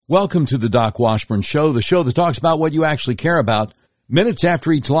Welcome to the Doc Washburn Show, the show that talks about what you actually care about. Minutes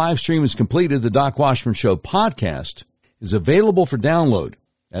after each live stream is completed, the Doc Washburn Show podcast is available for download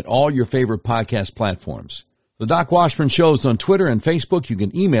at all your favorite podcast platforms. The Doc Washburn Show is on Twitter and Facebook. You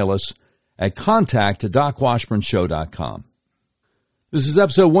can email us at contact@docwashburnshow.com. This is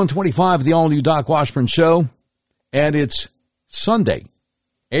episode 125 of the all-new Doc Washburn Show, and it's Sunday,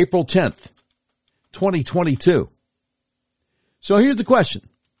 April 10th, 2022. So here's the question.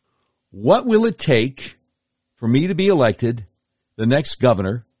 What will it take for me to be elected the next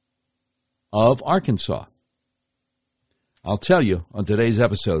governor of Arkansas? I'll tell you on today's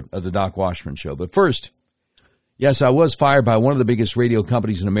episode of the Doc Washburn Show. But first, yes, I was fired by one of the biggest radio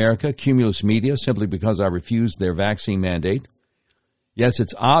companies in America, Cumulus Media, simply because I refused their vaccine mandate. Yes,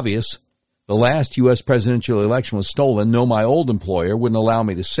 it's obvious the last U.S. presidential election was stolen. No, my old employer wouldn't allow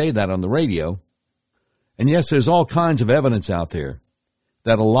me to say that on the radio. And yes, there's all kinds of evidence out there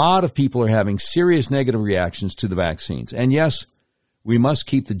that a lot of people are having serious negative reactions to the vaccines. And yes, we must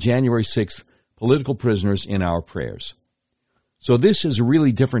keep the January 6th political prisoners in our prayers. So this is a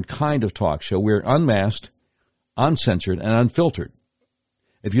really different kind of talk show. We're unmasked, uncensored, and unfiltered.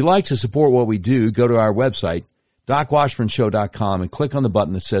 If you'd like to support what we do, go to our website, docwashburnshow.com, and click on the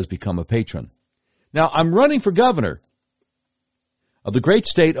button that says Become a Patron. Now, I'm running for governor of the great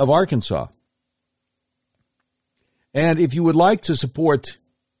state of Arkansas. And if you would like to support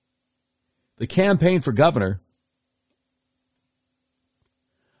the campaign for governor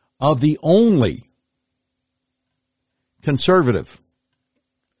of the only conservative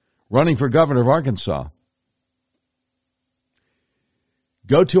running for governor of Arkansas,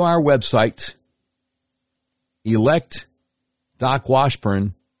 go to our website,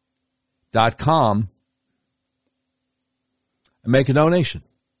 electdocwashburn.com, and make a donation.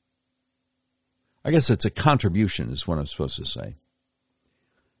 I guess it's a contribution is what I'm supposed to say.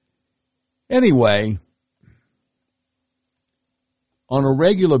 Anyway, on a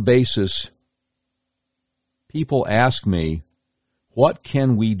regular basis, people ask me, what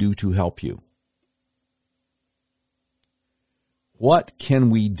can we do to help you? What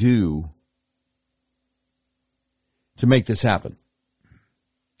can we do to make this happen?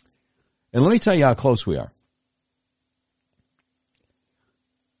 And let me tell you how close we are.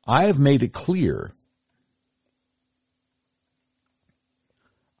 I have made it clear.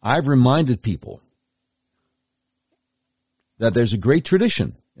 I've reminded people that there's a great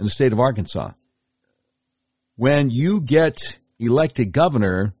tradition in the state of Arkansas. When you get elected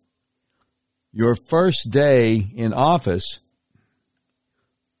governor, your first day in office,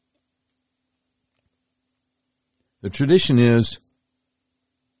 the tradition is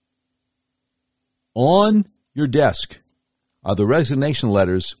on your desk are the resignation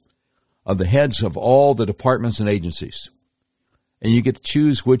letters of the heads of all the departments and agencies. And you get to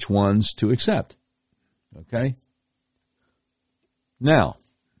choose which ones to accept. Okay? Now,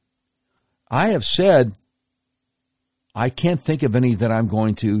 I have said I can't think of any that I'm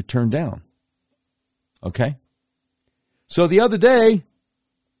going to turn down. Okay? So the other day,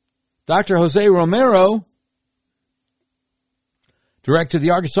 Dr. Jose Romero, director of the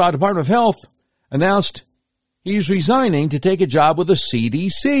Arkansas Department of Health, announced he's resigning to take a job with the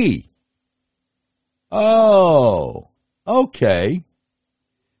CDC. Oh, okay.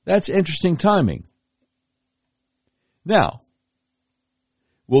 That's interesting timing. Now,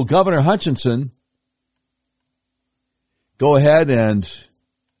 will Governor Hutchinson go ahead and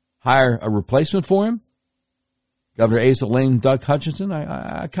hire a replacement for him? Governor Asa Lame Duck Hutchinson?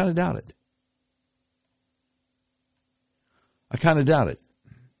 I kind of doubt it. I kind of doubt it.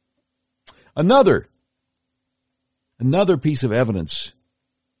 Another piece of evidence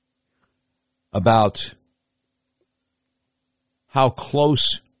about how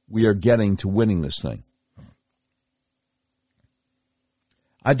close we are getting to winning this thing.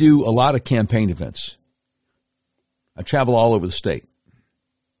 I do a lot of campaign events. I travel all over the state.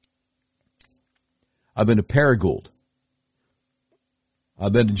 I've been to Paragould.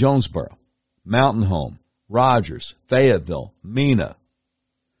 I've been to Jonesboro, Mountain Home, Rogers, Fayetteville, Mena,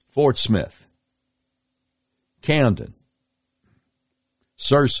 Fort Smith, Camden,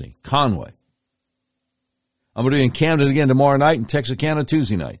 Searcy, Conway. I'm going to be in Camden again tomorrow night and Texarkana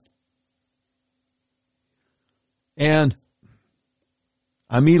Tuesday night. And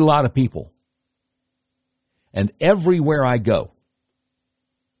I meet a lot of people. And everywhere I go,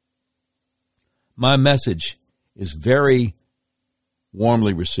 my message is very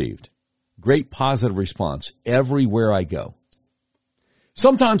warmly received. Great positive response everywhere I go.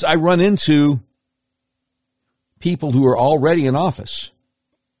 Sometimes I run into people who are already in office.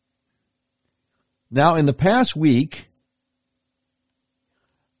 Now, in the past week,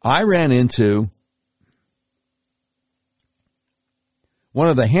 I ran into one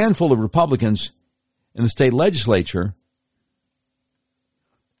of the handful of Republicans in the state legislature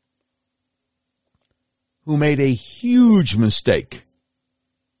who made a huge mistake.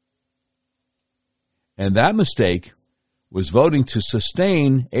 And that mistake was voting to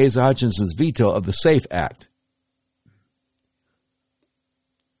sustain Asa Hutchinson's veto of the SAFE Act.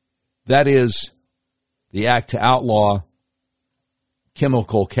 That is the act to outlaw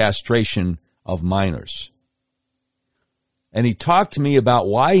chemical castration of minors. And he talked to me about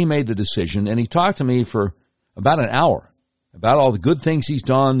why he made the decision, and he talked to me for about an hour about all the good things he's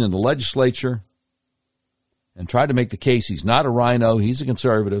done in the legislature and tried to make the case he's not a rhino, he's a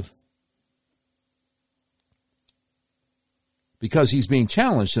conservative, because he's being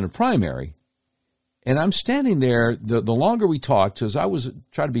challenged in a primary. And I'm standing there, the longer we talked, because I was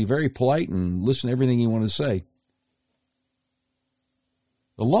trying to be very polite and listen to everything he wanted to say.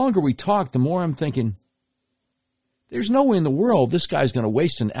 The longer we talked, the more I'm thinking, there's no way in the world this guy's going to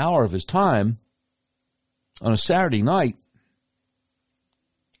waste an hour of his time on a Saturday night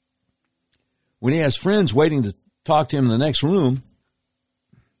when he has friends waiting to talk to him in the next room.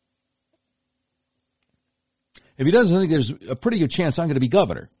 If he doesn't think there's a pretty good chance I'm going to be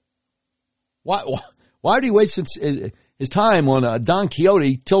governor. Why did he waste his time on Don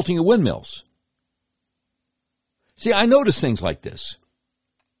Quixote tilting at windmills? See, I notice things like this.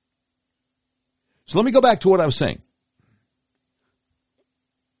 So let me go back to what I was saying.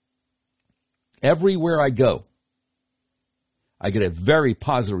 Everywhere I go, I get a very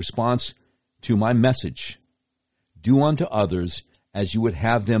positive response to my message. Do unto others as you would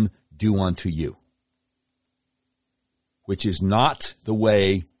have them do unto you. Which is not the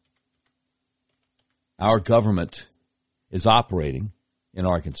way our government is operating in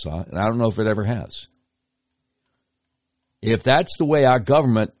Arkansas, and I don't know if it ever has. If that's the way our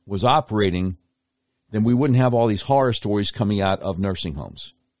government was operating, then we wouldn't have all these horror stories coming out of nursing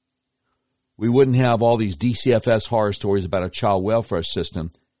homes. We wouldn't have all these DCFS horror stories about our child welfare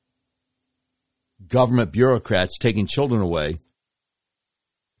system, government bureaucrats taking children away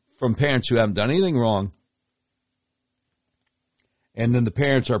from parents who haven't done anything wrong, and then the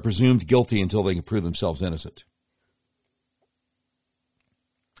parents are presumed guilty until they can prove themselves innocent.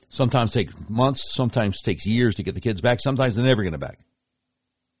 Sometimes takes months, sometimes takes years to get the kids back, sometimes they're never going to back.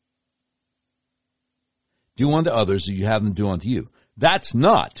 Do unto others as you have them do unto you. That's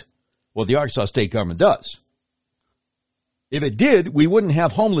not what the Arkansas state government does. If it did, we wouldn't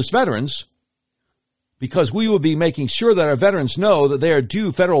have homeless veterans, because we would be making sure that our veterans know that they are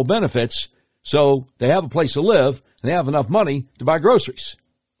due federal benefits so they have a place to live and they have enough money to buy groceries.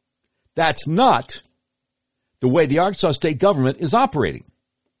 That's not the way the Arkansas state government is operating.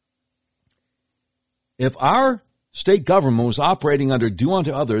 If our state government was operating under do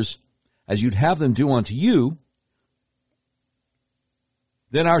unto others as you'd have them do unto you,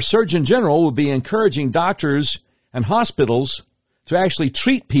 then our Surgeon General would be encouraging doctors and hospitals to actually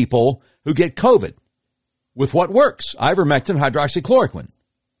treat people who get COVID with what works, ivermectin, hydroxychloroquine.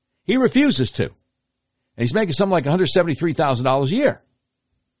 He refuses to. And he's making something like $173,000 a year.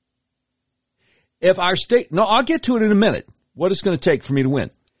 If our state, no, I'll get to it in a minute, what it's going to take for me to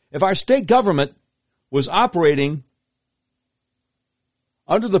win. If our state government was operating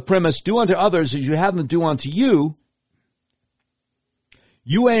under the premise, do unto others as you have them do unto you,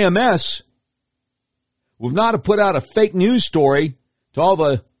 UAMS would not have put out a fake news story to all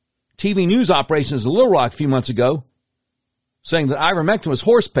the TV news operations in Little Rock a few months ago saying that ivermectin was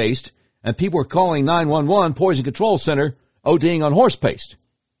horse paste and people were calling 911 Poison Control Center ODing on horse paste.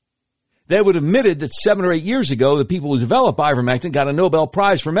 They would have admitted that 7 or 8 years ago, the people who developed ivermectin got a Nobel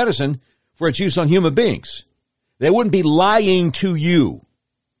Prize for medicine for its use on human beings. They wouldn't be lying to you.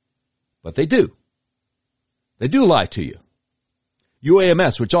 But they do. They do lie to you.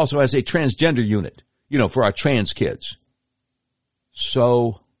 UAMS, which also has a transgender unit, for our trans kids.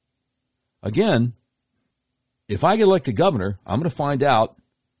 So, again, if I get elected governor, I'm going to find out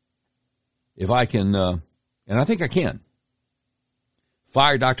if I can, and I think I can,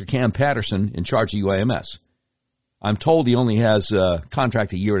 fire Dr. Cam Patterson in charge of UAMS. I'm told he only has a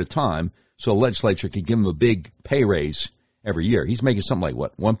contract a year at a time, so the legislature can give him a big pay raise every year. He's making something like,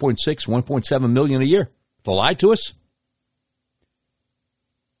 what, 1.6, 1.7 million a year to lie to us?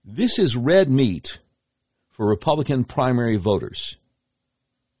 This is red meat for Republican primary voters.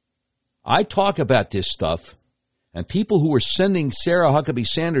 I talk about this stuff, and people who are sending Sarah Huckabee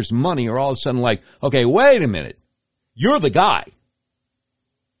Sanders money are all of a sudden like, okay, wait a minute. You're the guy.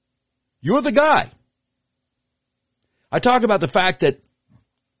 You're the guy. I talk about the fact that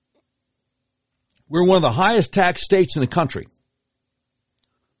we're one of the highest tax states in the country.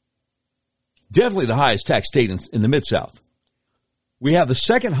 Definitely the highest tax state in the Mid-South. We have the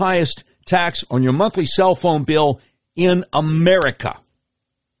second highest tax on your monthly cell phone bill in America.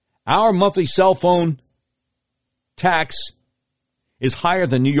 Our monthly cell phone tax is higher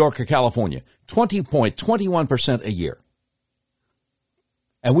than New York or California, 20.21% a year.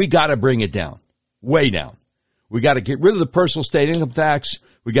 And we got to bring it down, way down. We got to get rid of the personal state income tax.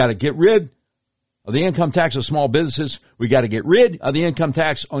 We got to get rid of the income tax of small businesses. We got to get rid of the income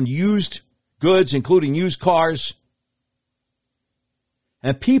tax on used goods, including used cars.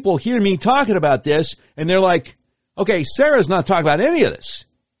 And people hear me talking about this, and they're like, okay, Sarah's not talking about any of this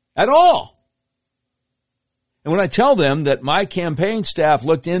at all. And when I tell them that my campaign staff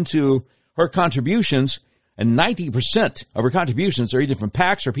looked into her contributions, and 90% of her contributions are either from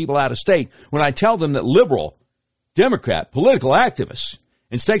PACs or people out of state, when I tell them that liberal, Democrat, political activists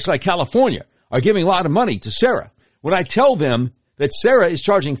in states like California are giving a lot of money to Sarah, when I tell them that Sarah is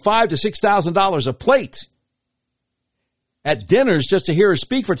charging $5,000 to $6,000 a plate at dinners just to hear her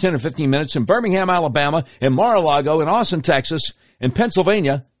speak for 10 or 15 minutes in Birmingham, Alabama, in Mar-a-Lago, in Austin, Texas, in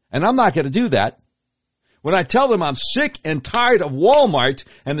Pennsylvania, and I'm not going to do that. When I tell them I'm sick and tired of Walmart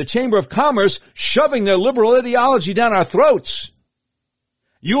and the Chamber of Commerce shoving their liberal ideology down our throats,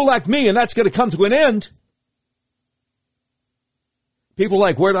 you elect me and that's going to come to an end. People are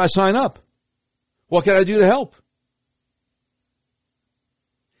like, where do I sign up? What can I do to help?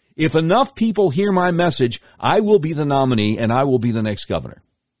 If enough people hear my message, I will be the nominee and I will be the next governor.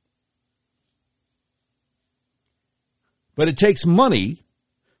 But it takes money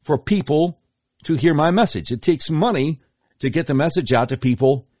for people to hear my message. It takes money to get the message out to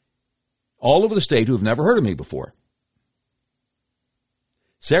people all over the state who have never heard of me before.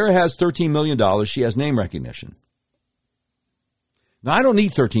 Sarah has $13 million. She has name recognition. Now, I don't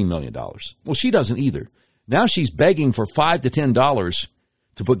need $13 million. Well, she doesn't either. Now she's begging for $5 to $10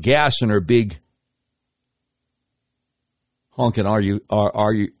 to put gas in her big honkin' are you?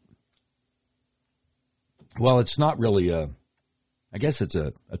 Well, it's not really I guess it's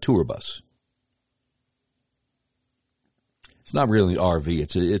a tour bus. It's not really an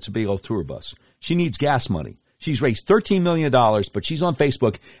RV. It's a big old tour bus. She needs gas money. She's raised $13 million, but she's on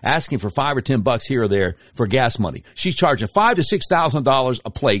Facebook asking for $5 or $10 here or there for gas money. She's charging $5,000 to $6,000 a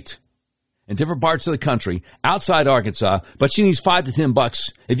plate in different parts of the country outside Arkansas, but she needs $5 to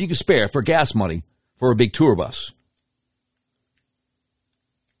 $10 if you can spare for gas money for a big tour bus.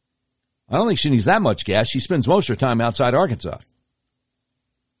 I don't think she needs that much gas. She spends most of her time outside Arkansas.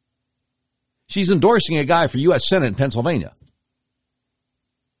 She's endorsing a guy for U.S. Senate in Pennsylvania.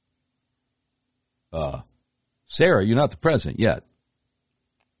 Sarah, you're not the president yet.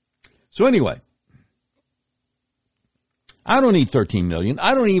 So anyway, I don't need $13 million.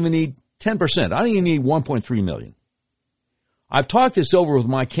 I don't even need 10%. I don't even need $1.3 million. I've talked this over with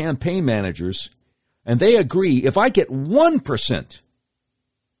my campaign managers, and they agree if I get 1%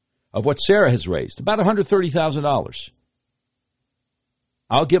 of what Sarah has raised, about $130,000,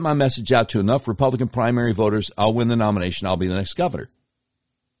 I'll get my message out to enough Republican primary voters. I'll win the nomination. I'll be the next governor.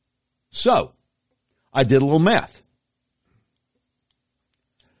 So I did a little math.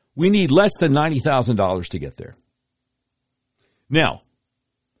 We need less than $90,000 to get there. Now,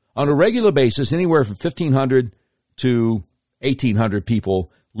 on a regular basis, anywhere from 1,500 to 1,800 people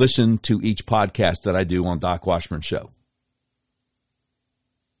listen to each podcast that I do on Doc Washburn Show.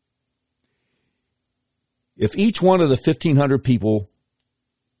 If each one of the 1,500 people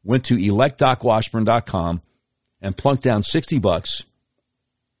went to electdocwashburn.com and plunked down $60,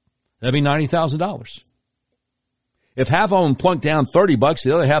 that'd be $90,000. If half of them plunked down $30,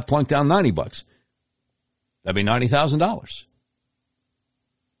 the other half plunked down $90, that'd be $90,000.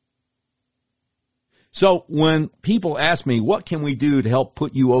 So when people ask me, what can we do to help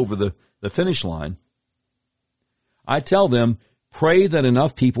put you over the finish line? I tell them, pray that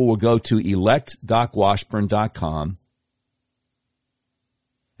enough people will go to electdocwashburn.com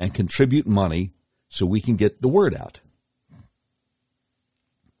and contribute money so we can get the word out.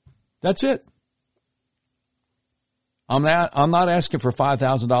 That's it. I'm not asking for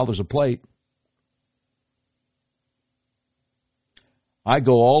 $5,000 a plate. I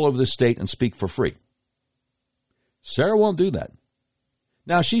go all over the state and speak for free. Sarah won't do that.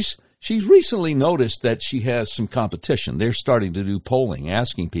 Now, she's recently noticed that she has some competition. They're starting to do polling,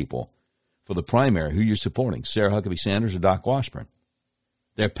 asking people for the primary who you're supporting, Sarah Huckabee Sanders or Doc Washburn.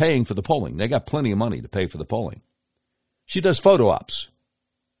 They're paying for the polling. They got plenty of money to pay for the polling. She does photo ops.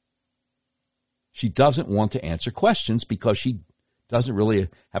 She doesn't want to answer questions because she doesn't really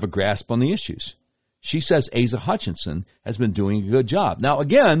have a grasp on the issues. She says Asa Hutchinson has been doing a good job. Now,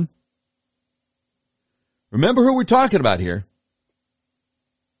 again, remember who we're talking about here.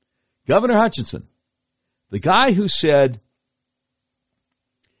 Governor Hutchinson, the guy who said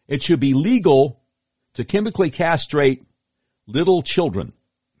it should be legal to chemically castrate little children,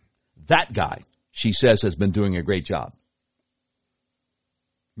 that guy, she says, has been doing a great job.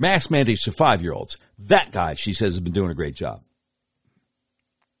 Mask mandates for 5-year-olds, that guy, she says, has been doing a great job.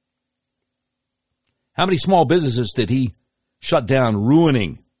 How many small businesses did he shut down,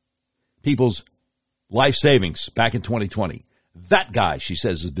 ruining people's life savings back in 2020? That guy, she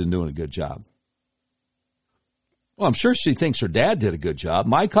says, has been doing a good job. Well, I'm sure she thinks her dad did a good job.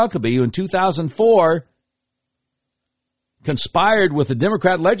 Mike Huckabee, who in 2004 conspired with the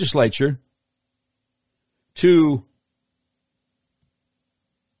Democrat legislature to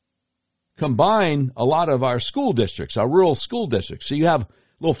combine a lot of our school districts, our rural school districts. So you have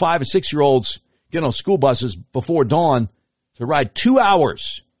little 5 and 6-year-olds get on school buses before dawn to ride 2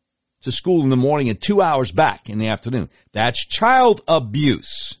 hours to school in the morning and 2 hours back in the afternoon. That's child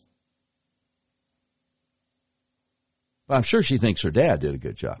abuse. But I'm sure she thinks her dad did a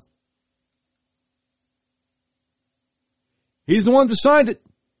good job. He's the one that signed it.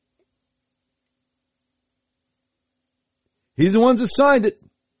 He's the one that signed it.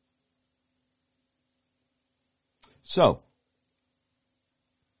 So,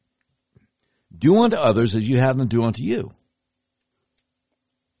 do unto others as you have them do unto you.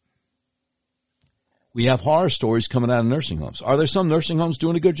 We have horror stories coming out of nursing homes. Are there some nursing homes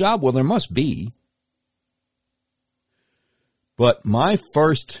doing a good job? Well, there must be. But my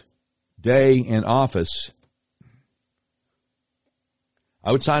first day in office,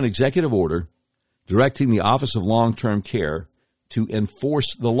 I would sign an executive order directing the Office of Long-Term Care to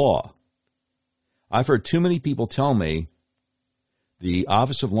enforce the law. I've heard too many people tell me the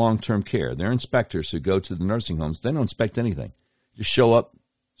Office of Long-Term Care, their inspectors who go to the nursing homes, they don't inspect anything. Just show up,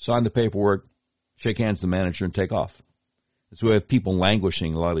 sign the paperwork, shake hands with the manager, and take off. So we have people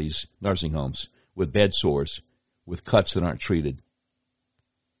languishing in a lot of these nursing homes with bed sores, with cuts that aren't treated,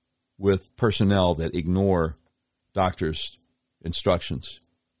 with personnel that ignore doctors' instructions.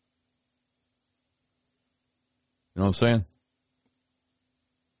 You know what I'm saying?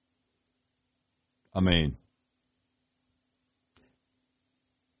 I mean,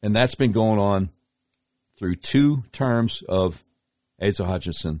 and that's been going on through 2 terms of Asa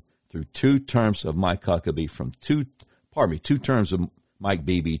Hutchinson, through 2 terms of Mike Huckabee, 2 terms of Mike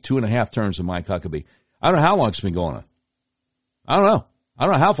Beebe, 2.5 terms of Mike Huckabee. I don't know how long it's been going on. I don't know. I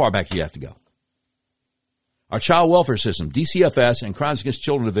don't know how far back you have to go. Our child welfare system, DCFS, and Crimes Against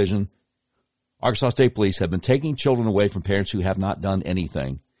Children Division, Arkansas State Police, have been taking children away from parents who have not done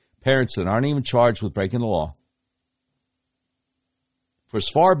anything. Parents that aren't even charged with breaking the law. For as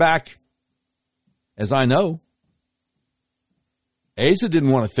far back as I know, Asa didn't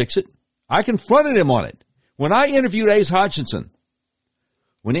want to fix it. I confronted him on it. When I interviewed Asa Hutchinson,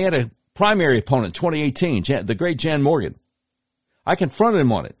 when he had a primary opponent in 2018, the great Jan Morgan, I confronted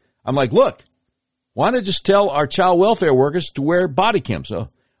him on it. I'm like, look, why not just tell our child welfare workers to wear body cams? So,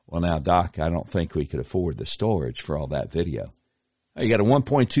 well, now, Doc, I don't think we could afford the storage for all that video. You got a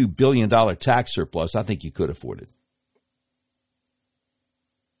 $1.2 billion tax surplus. I think you could afford it.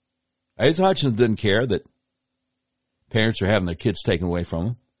 Asa Hutchinson didn't care that parents are having their kids taken away from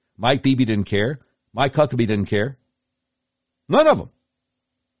them. Mike Beebe didn't care. Mike Huckabee didn't care. None of them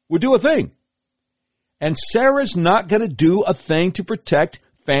would do a thing. And Sarah's not going to do a thing to protect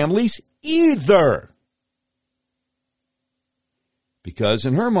families either. Because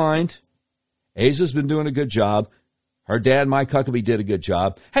in her mind, Asa's been doing a good job. Her dad, Mike Huckabee, did a good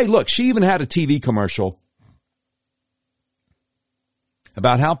job. Hey, look, she even had a TV commercial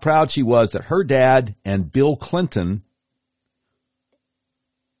about how proud she was that her dad and Bill Clinton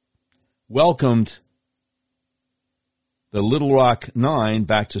welcomed the Little Rock Nine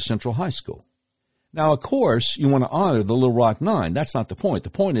back to Central High School. Now, of course, you want to honor the Little Rock Nine. That's not the point. The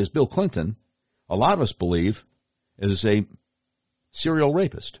point is Bill Clinton, a lot of us believe, is a serial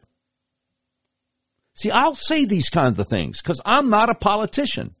rapist. See, I'll say these kinds of things because I'm not a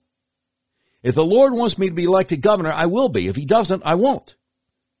politician. If the Lord wants me to be elected governor, I will be. If he doesn't, I won't.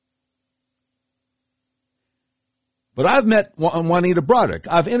 But I've met Juanita Broaddrick.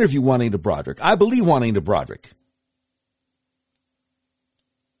 I've interviewed Juanita Broaddrick. I believe Juanita Broaddrick.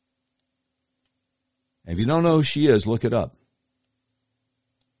 And if you don't know who she is, look it up.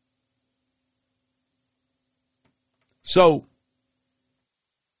 So,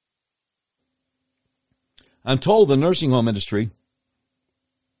 I'm told the nursing home industry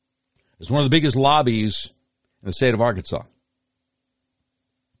is one of the biggest lobbies in the state of Arkansas.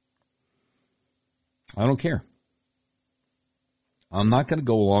 I don't care. I'm not going to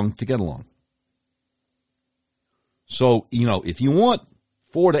go along to get along. So, if you want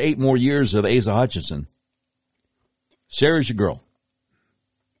 4 to 8 more years of Asa Hutchinson, Sarah's your girl.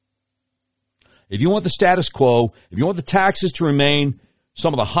 If you want the status quo, if you want the taxes to remain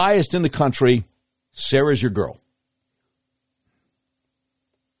some of the highest in the country, Sarah's your girl.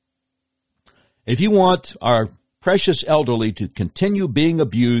 If you want our precious elderly to continue being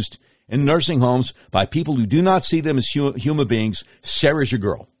abused in nursing homes by people who do not see them as human beings, Sarah's your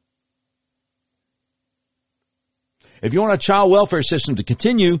girl. If you want a child welfare system to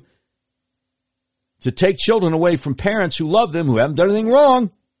continue to take children away from parents who love them, who haven't done anything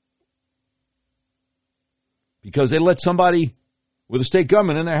wrong, because they let somebody with a state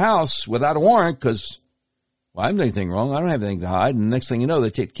government in their house without a warrant because, well, I haven't done anything wrong. I don't have anything to hide. And the next thing you know, they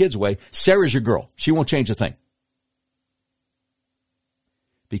take the kids away. Sarah's your girl. She won't change a thing.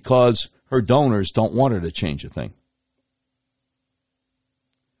 Because her donors don't want her to change a thing.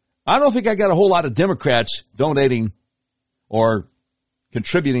 I don't think I got a whole lot of Democrats donating or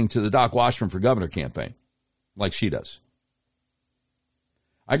contributing to the Doc Washburn for Governor campaign like she does.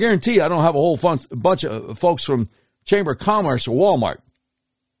 I guarantee you I don't have a whole bunch of folks from Chamber of Commerce or Walmart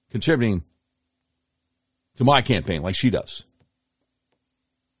contributing to my campaign like she does.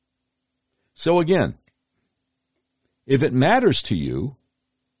 So again, if it matters to you,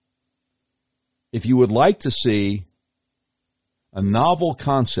 if you would like to see a novel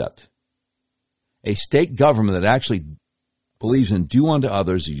concept, a state government that actually believes in do unto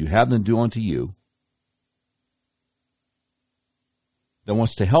others as you have them do unto you, that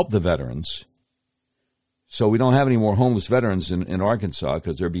wants to help the veterans so we don't have any more homeless veterans in Arkansas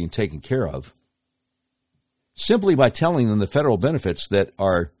because they're being taken care of, simply by telling them the federal benefits that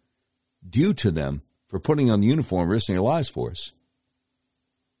are due to them for putting on the uniform, risking their lives for us,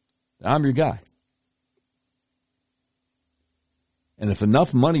 I'm your guy. And if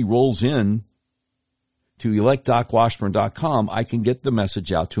enough money rolls in to electdocwashburn.com, I can get the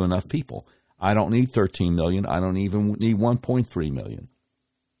message out to enough people. I don't need 13 million. I don't even need 1.3 million.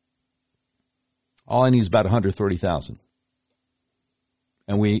 All I need is about 130,000.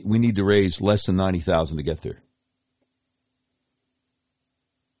 And we need to raise less than 90,000 to get there.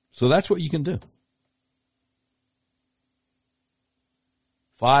 So that's what you can do.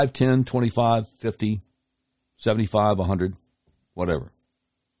 5, 10, 25, 50, 75, 100, whatever.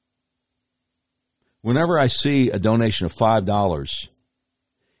 Whenever I see a donation of $5,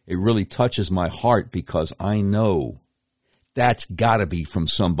 it really touches my heart because I know that's got to be from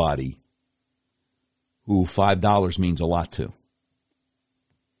somebody who $5 means a lot to.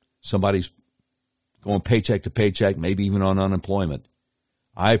 Somebody's going paycheck to paycheck, maybe even on unemployment.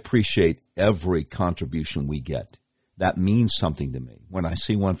 I appreciate every contribution we get. That means something to me when I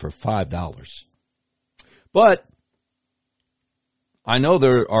see one for $5. But I know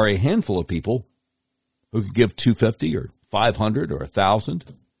there are a handful of people who could give $250 or $500 or $1,000.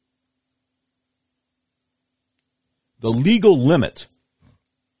 The legal limit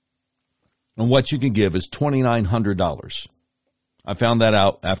on what you can give is $2,900. I found that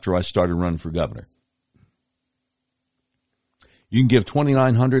out after I started running for governor. You can give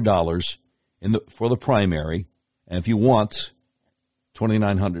 $2,900 for the primary, and if you want,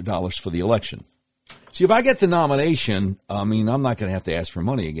 $2,900 for the election. See, if I get the nomination, I'm not going to have to ask for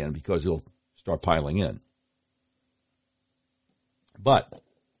money again because it'll start piling in. But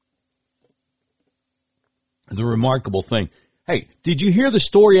the remarkable thing, hey, did you hear the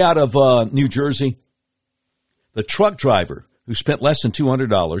story out of New Jersey? The truck driver who spent less than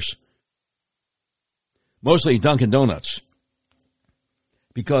 $200, mostly Dunkin' Donuts,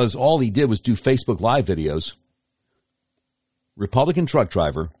 because all he did was do Facebook Live videos. Republican truck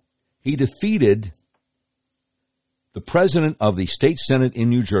driver, he defeated the president of the state Senate in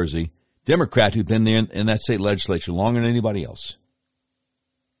New Jersey, Democrat who'd been there in that state legislature longer than anybody else.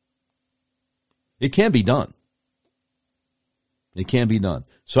 It can be done. It can be done.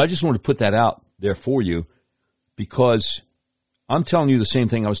 So I just wanted to put that out there for you because I'm telling you the same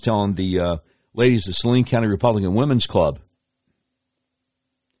thing I was telling the ladies of Saline County Republican Women's Club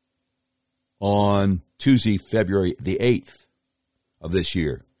on Tuesday, February the 8th of this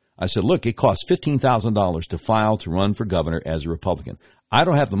year. I said, look, it costs $15,000 to file to run for governor as a Republican. I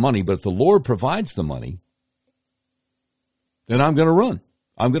don't have the money, but if the Lord provides the money, then I'm going to run.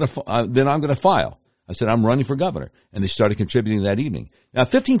 Then I'm going to file. I said, I'm running for governor. And they started contributing that evening. Now,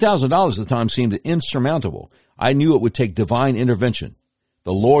 $15,000 at the time seemed insurmountable. I knew it would take divine intervention.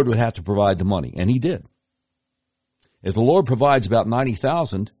 The Lord would have to provide the money, and he did. If the Lord provides about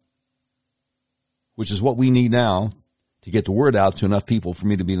 $90,000, which is what we need now to get the word out to enough people for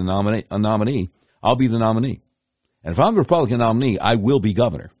me to be the nominee, I'll be the nominee. And if I'm the Republican nominee, I will be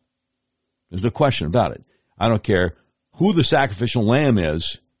governor. There's no question about it. I don't care who the sacrificial lamb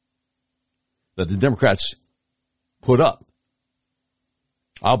is that the Democrats put up.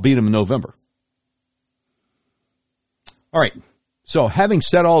 I'll beat them in November. All right. So having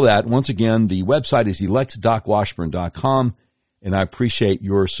said all that, once again, the website is electdocwashburn.com, and I appreciate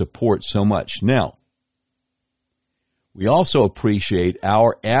your support so much. Now, we also appreciate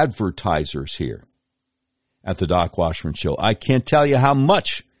our advertisers here at the Doc Washburn Show. I can't tell you how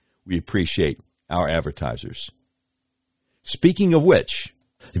much we appreciate our advertisers. Speaking of which,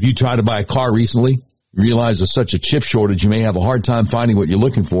 if you tried to buy a car recently, you realize there's such a chip shortage, you may have a hard time finding what you're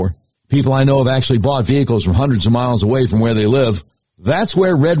looking for. People I know have actually bought vehicles from hundreds of miles away from where they live. That's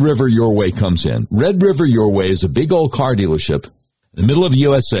where Red River Your Way comes in. Red River Your Way is a big old car dealership in the middle of the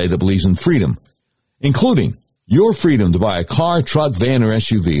USA that believes in freedom, including your freedom to buy a car, truck, van, or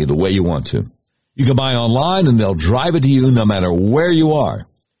SUV the way you want to. You can buy online and they'll drive it to you no matter where you are.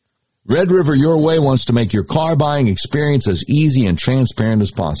 Red River Your Way wants to make your car buying experience as easy and transparent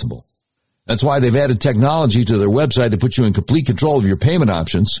as possible. That's why they've added technology to their website that puts you in complete control of your payment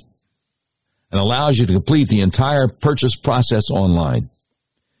options and allows you to complete the entire purchase process online.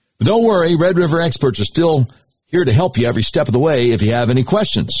 But don't worry, Red River experts are still here to help you every step of the way if you have any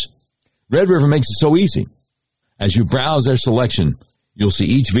questions. Red River makes it so easy. As you browse their selection, you'll see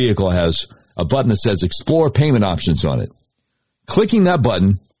each vehicle has a button that says Explore Payment Options on it. Clicking that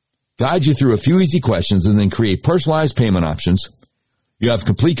button guides you through a few easy questions and then create personalized payment options you have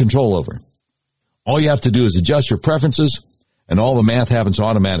complete control over. All you have to do is adjust your preferences, and all the math happens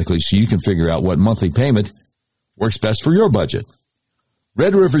automatically so you can figure out what monthly payment works best for your budget.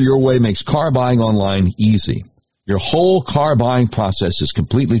 Red River Your Way makes car buying online easy. Your whole car buying process is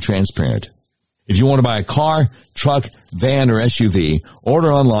completely transparent. If you want to buy a car, truck, van, or SUV,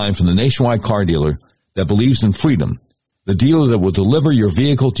 order online from the nationwide car dealer that believes in freedom, the dealer that will deliver your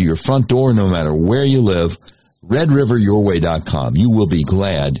vehicle to your front door no matter where you live, RedRiverYourWay.com. You will be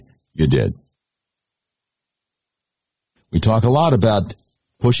glad you did. We talk a lot about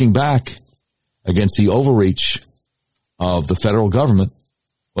pushing back against the overreach of the federal government.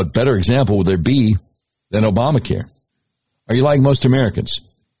 What better example would there be than Obamacare? Are you like most Americans?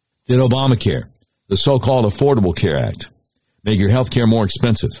 Did Obamacare, the so-called Affordable Care Act, make your health care more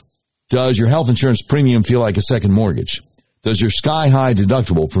expensive? Does your health insurance premium feel like a second mortgage? Does your sky-high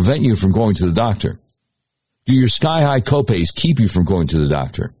deductible prevent you from going to the doctor? Do your sky-high copays keep you from going to the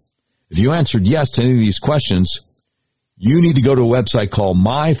doctor? If you answered yes to any of these questions, you need to go to a website called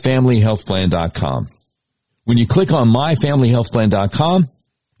myfamilyhealthplan.com. When you click on myfamilyhealthplan.com,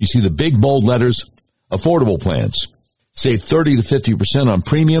 you see the big bold letters, affordable plans. Save 30 to 50% on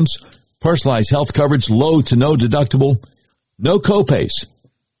premiums, personalized health coverage, low to no deductible, no copays.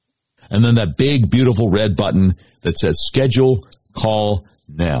 And then that big, beautiful red button that says schedule call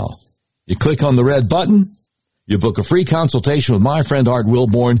now. You click on the red button, you book a free consultation with my friend Art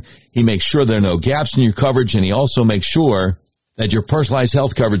Wilborn. He makes sure there are no gaps in your coverage, and he also makes sure that your personalized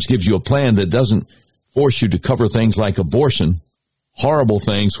health coverage gives you a plan that doesn't force you to cover things like abortion, horrible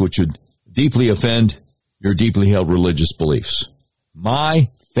things which would deeply offend your deeply held religious beliefs.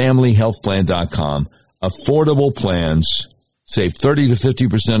 MyFamilyHealthPlan.com. Affordable plans. Save 30 to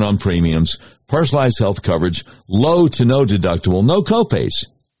 50% on premiums. Personalized health coverage. Low to no deductible. No copays.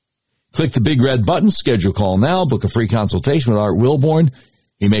 Click the big red button. Schedule call now. Book a free consultation with Art Wilborn.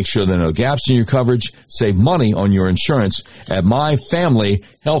 He makes sure there are no gaps in your coverage. Save money on your insurance at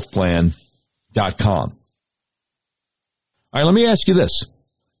MyFamilyHealthPlan.com. All right, let me ask you this.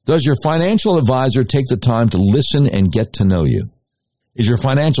 Does your financial advisor take the time to listen and get to know you? Is your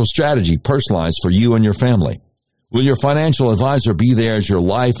financial strategy personalized for you and your family? Will your financial advisor be there as your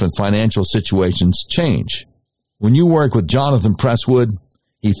life and financial situations change? When you work with Jonathan Presswood,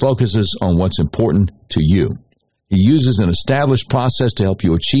 he focuses on what's important to you. He uses an established process to help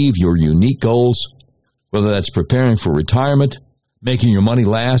you achieve your unique goals, whether that's preparing for retirement, making your money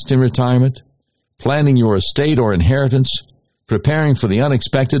last in retirement, planning your estate or inheritance, preparing for the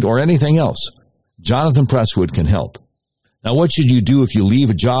unexpected, or anything else. Jonathan Presswood can help. Now, what should you do if you leave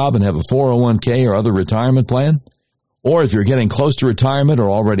a job and have a 401k or other retirement plan? Or if you're getting close to retirement or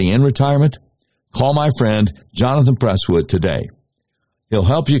already in retirement? Call my friend Jonathan Presswood today. He'll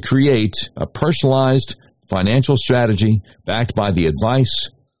help you create a personalized financial strategy backed by the advice,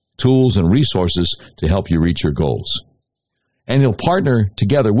 tools, and resources to help you reach your goals. And he'll partner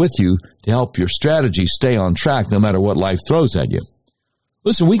together with you to help your strategy stay on track no matter what life throws at you.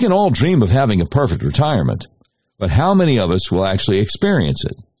 Listen, we can all dream of having a perfect retirement, but how many of us will actually experience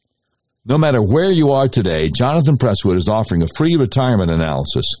it? No matter where you are today, Jonathan Presswood is offering a free retirement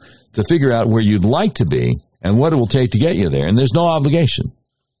analysis to figure out where you'd like to be and what it will take to get you there, and there's no obligation.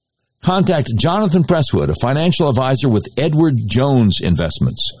 Contact Jonathan Presswood, a financial advisor with Edward Jones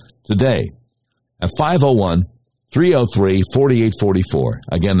Investments, today at 501-303-4844.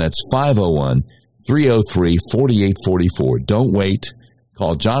 Again, that's 501-303-4844. Don't wait.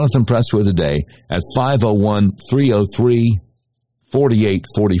 Call Jonathan Presswood today at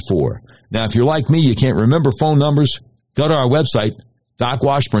 501-303-4844. Now, if you're like me, you can't remember phone numbers, go to our website,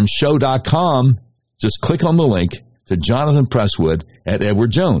 DocWashburnShow.com. Just click on the link to Jonathan Presswood at Edward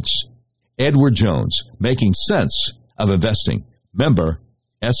Jones. Edward Jones, making sense of investing. Member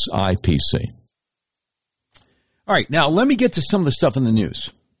SIPC. All right, now let me get to some of the stuff in the news,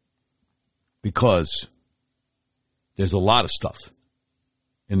 because there's a lot of stuff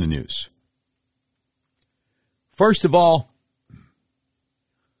in the news. First of all,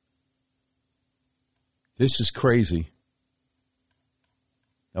 this is crazy.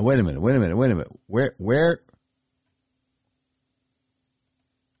 Now, wait a minute.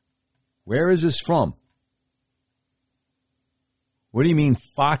 Where is this from? What do you mean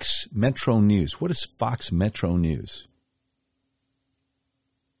Fox Metro News? What is Fox Metro News?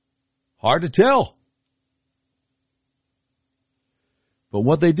 Hard to tell. But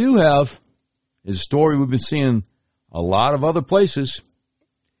what they do have is a story we've been seeing a lot of other places.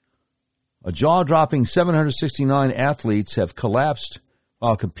 A jaw-dropping 769 athletes have collapsed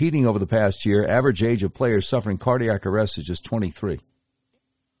while competing over the past year. Average age of players suffering cardiac arrest is just 23.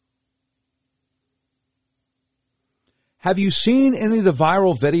 Have you seen any of the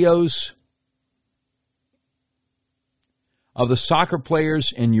viral videos of the soccer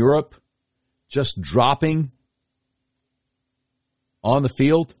players in Europe just dropping on the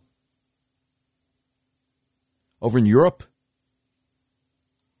field over in Europe?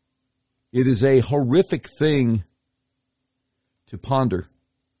 It is a horrific thing to ponder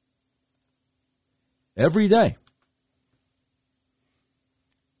every day.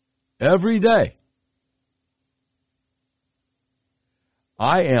 Every day.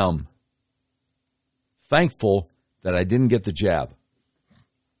 I am thankful that I didn't get the jab.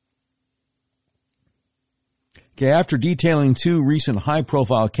 Okay, after detailing two recent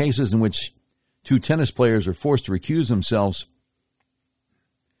high-profile cases in which two tennis players are forced to recuse themselves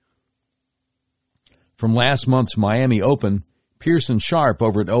from last month's Miami Open, Pearson Sharp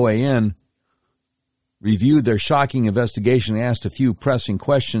over at OAN reviewed their shocking investigation and asked a few pressing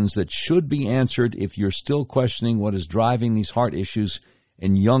questions that should be answered if you're still questioning what is driving these heart issues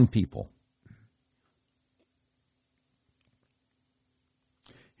in young people.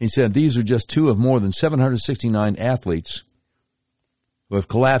 He said these are just two of more than 769 athletes who have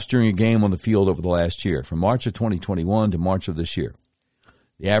collapsed during a game on the field over the last year, from March of 2021 to March of this year.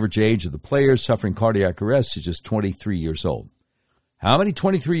 The average age of the players suffering cardiac arrest is just 23 years old. How many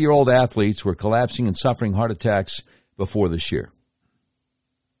 23-year-old athletes were collapsing and suffering heart attacks before this year?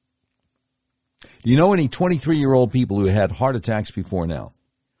 Do you know any 23-year-old people who had heart attacks before now?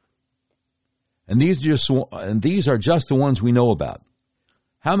 And these are just the ones we know about.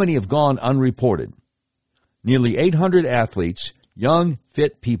 How many have gone unreported? Nearly 800 athletes, young,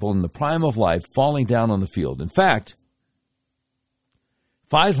 fit people in the prime of life, falling down on the field. In fact,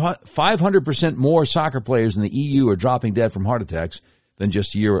 500% more soccer players in the EU are dropping dead from heart attacks than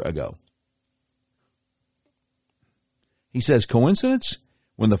just a year ago. He says, coincidence?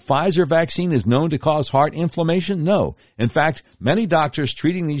 When the Pfizer vaccine is known to cause heart inflammation? No. In fact, many doctors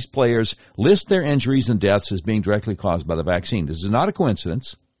treating these players list their injuries and deaths as being directly caused by the vaccine. This is not a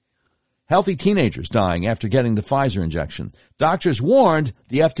coincidence. Healthy teenagers dying after getting the Pfizer injection. Doctors warned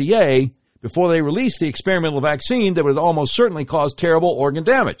the FDA before they released the experimental vaccine that would almost certainly cause terrible organ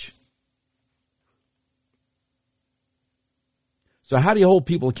damage. So how do you hold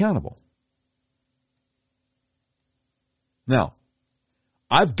people accountable? Now,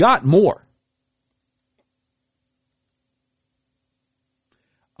 I've got more.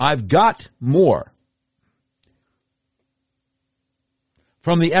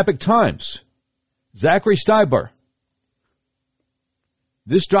 From the Epoch Times, Zachary Stieber.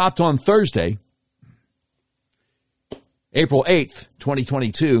 This dropped on Thursday, April 8th,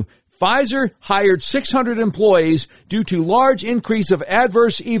 2022. Pfizer hired 600 employees due to large increase of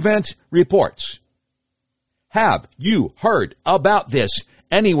adverse event reports. Have you heard about this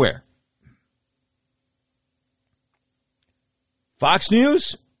anywhere? Fox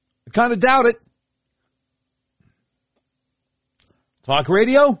News? I kind of doubt it. Talk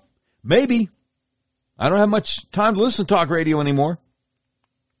radio? Maybe. I don't have much time to listen to talk radio anymore.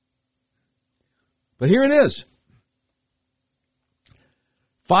 But here it is.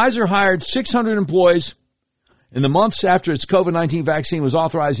 Pfizer hired 600 employees in the months after its COVID-19 vaccine was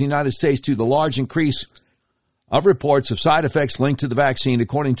authorized in the United States due to the large increase of reports of side effects linked to the vaccine,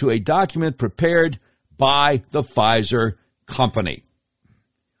 according to a document prepared by the Pfizer company.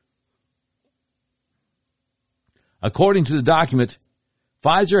 According to the document,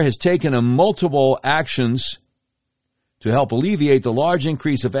 Pfizer has taken multiple actions to help alleviate the large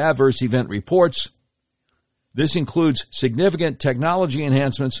increase of adverse event reports. This includes significant technology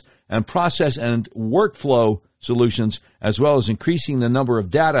enhancements and process and workflow solutions, as well as increasing the number of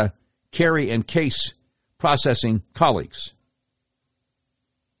data carry and case processing colleagues.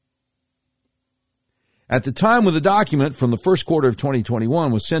 At the time when the document from the first quarter of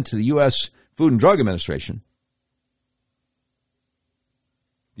 2021 was sent to the U.S. Food and Drug Administration,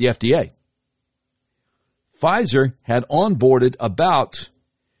 the FDA, Pfizer had onboarded about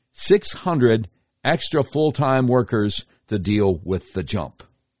 600 extra full-time workers to deal with the jump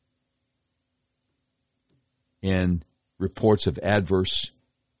in reports of adverse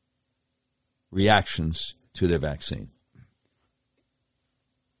reactions to their vaccine.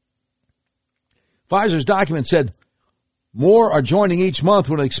 Pfizer's document said more are joining each month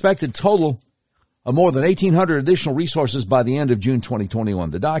with an expected total of more than 1,800 additional resources by the end of June 2021.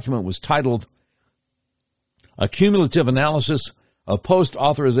 The document was titled A Cumulative Analysis of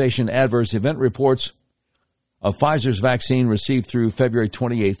Post-Authorization Adverse Event Reports of Pfizer's Vaccine Received through February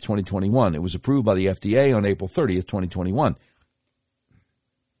 28, 2021. It was approved by the FDA on April 30, 2021.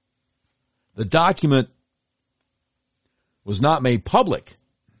 The document was not made public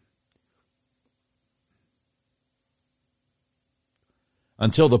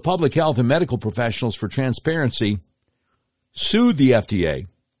until the public health and medical professionals for transparency sued the FDA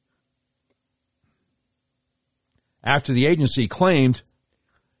after the agency claimed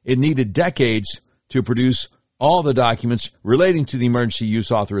it needed decades to produce all the documents relating to the emergency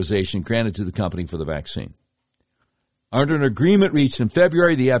use authorization granted to the company for the vaccine. Under an agreement reached in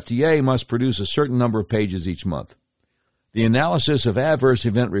February, the FDA must produce a certain number of pages each month. The analysis of adverse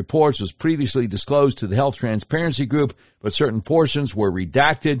event reports was previously disclosed to the Health Transparency Group, but certain portions were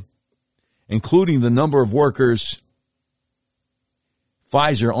redacted, including the number of workers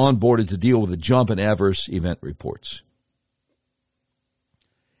Pfizer onboarded to deal with the jump in adverse event reports.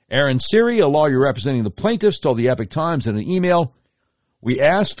 Aaron Siri, a lawyer representing the plaintiffs, told the Epoch Times in an email, "We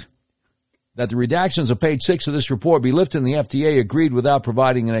asked that the redactions of page 6 of this report be lifted, and the FDA agreed without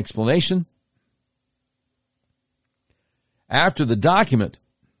providing an explanation. After the document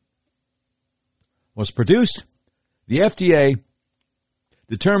was produced, the FDA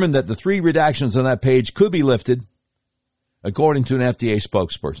determined that the 3 redactions on that page could be lifted, according to an FDA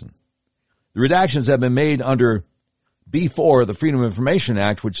spokesperson. The redactions have been made under B4 of the Freedom of Information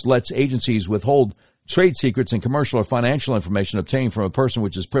Act, which lets agencies withhold trade secrets and commercial or financial information obtained from a person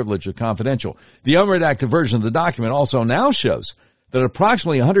which is privileged or confidential. The unredacted version of the document also now shows that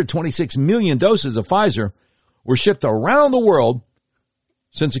approximately 126 million doses of Pfizer were shipped around the world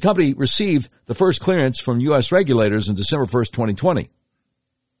since the company received the first clearance from U.S. regulators on December 1st, 2020.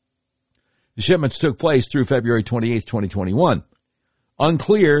 The shipments took place through February 28th, 2021.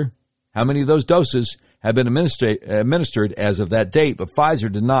 Unclear how many of those doses have been administered as of that date, but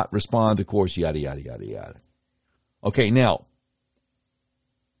Pfizer did not respond, of course, yada, yada, yada, yada. Okay, now,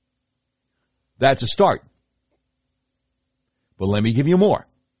 that's a start. But let me give you more.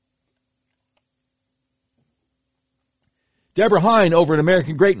 Deborah Hine over at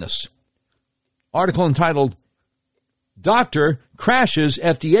American Greatness. Article entitled, Doctor Crashes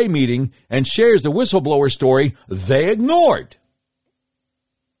FDA Meeting and Shares the Whistleblower Story They Ignored.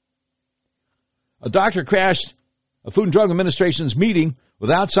 A doctor crashed a Food and Drug Administration's meeting with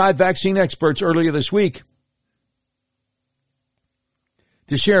outside vaccine experts earlier this week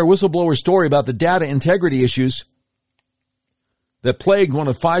to share a whistleblower story about the data integrity issues that plagued one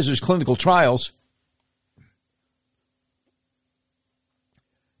of Pfizer's clinical trials.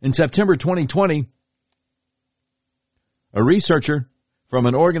 In September 2020, a researcher from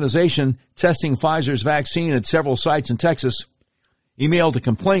an organization testing Pfizer's vaccine at several sites in Texas emailed a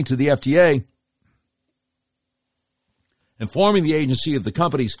complaint to the FDA informing the agency of the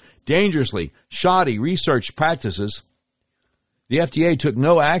company's dangerously shoddy research practices. The FDA took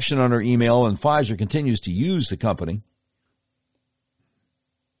no action on her email, and Pfizer continues to use the company.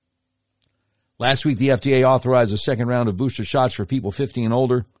 Last week, the FDA authorized a second round of booster shots for people 50 and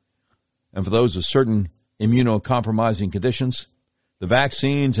older and for those with certain immunocompromising conditions. The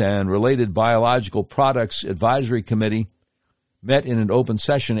Vaccines and Related Biological Products Advisory Committee met in an open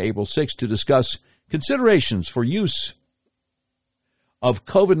session April 6 to discuss considerations for use of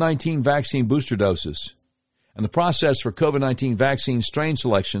COVID-19 vaccine booster doses and the process for COVID-19 vaccine strain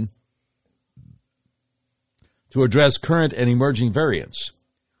selection to address current and emerging variants.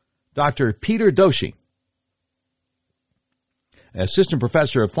 Dr. Peter Doshi, assistant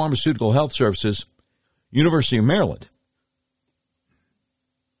professor of pharmaceutical health services, University of Maryland,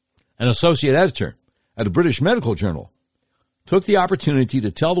 an associate editor at a British medical journal, took the opportunity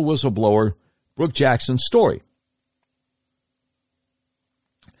to tell the whistleblower Brooke Jackson's story.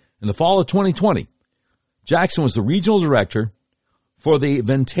 In the fall of 2020, Jackson was the regional director for the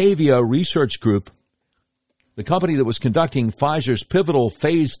Ventavia Research Group, the company that was conducting Pfizer's pivotal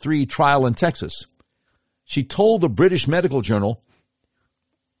Phase 3 trial in Texas. She told the British Medical Journal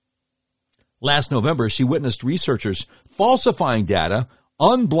last November she witnessed researchers falsifying data,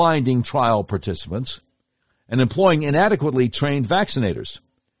 unblinding trial participants, and employing inadequately trained vaccinators.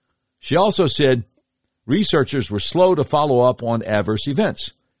 She also said researchers were slow to follow up on adverse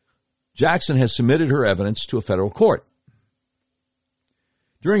events. Jackson has submitted her evidence to a federal court.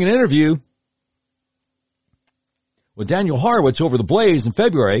 During an interview with Daniel Horowitz over the Blaze in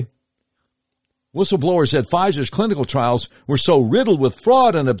February, whistleblower said Pfizer's clinical trials were so riddled with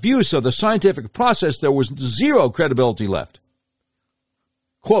fraud and abuse of the scientific process there was zero credibility left.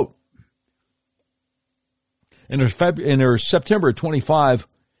 Quote, in her September 25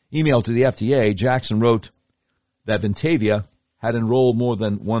 email to the FDA, Jackson wrote that Ventavia had enrolled more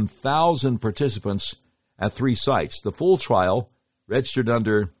than 1,000 participants at 3 sites. The full trial, registered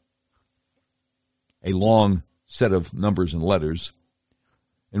under a long set of numbers and letters,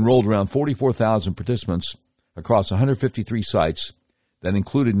 enrolled around 44,000 participants across 153 sites that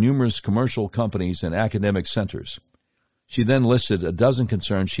included numerous commercial companies and academic centers. She then listed a dozen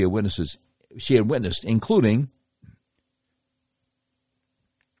concerns she had witnessed, including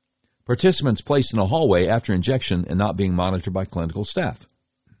participants placed in a hallway after injection and not being monitored by clinical staff,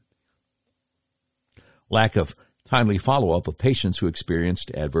 lack of timely follow-up of patients who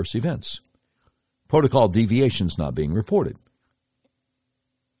experienced adverse events, protocol deviations not being reported,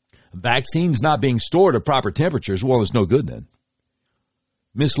 vaccines not being stored at proper temperatures. Well, it's no good then.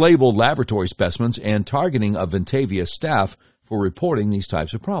 Mislabeled laboratory specimens and targeting of Ventavia staff for reporting these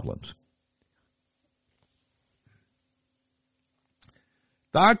types of problems.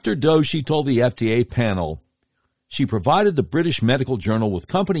 Dr. Doshi told the FDA panel she provided the British Medical Journal with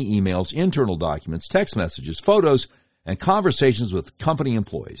company emails, internal documents, text messages, photos, and conversations with company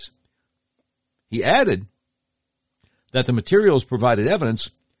employees. He added that the materials provided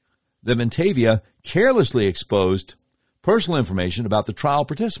evidence that Ventavia carelessly exposed personal information about the trial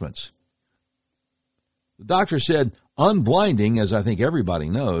participants. The doctor said, unblinding, as I think everybody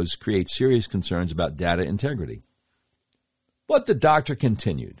knows, creates serious concerns about data integrity. But the doctor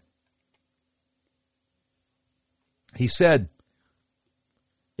continued. He said,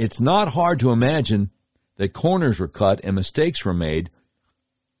 it's not hard to imagine that corners were cut and mistakes were made.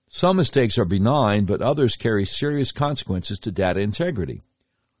 Some mistakes are benign, but others carry serious consequences to data integrity.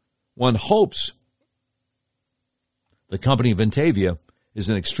 One hopes the company Ventavia is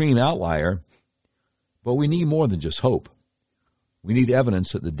an extreme outlier, but we need more than just hope. We need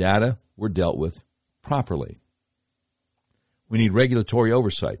evidence that the data were dealt with properly. We need regulatory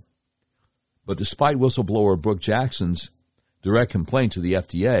oversight. But despite whistleblower Brooke Jackson's direct complaint to the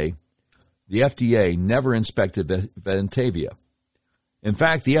FDA never inspected Ventavia. In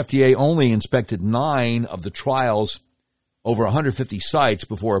fact, the FDA only inspected 9 of the trials over 150 sites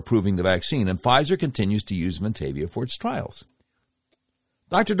before approving the vaccine, and Pfizer continues to use Ventavia for its trials.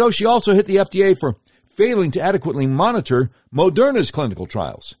 Dr. Doshi also hit the FDA for failing to adequately monitor Moderna's clinical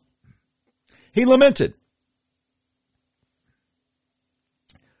trials. He lamented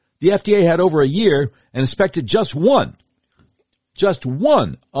the FDA had over a year and inspected just one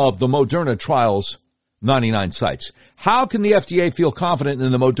of the Moderna trial's 99 sites. How can the FDA feel confident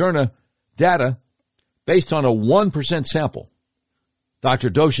in the Moderna data based on a 1% sample? Dr.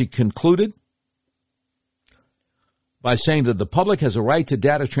 Doshi concluded by saying that the public has a right to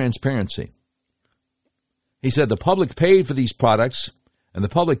data transparency. He said the public paid for these products, and the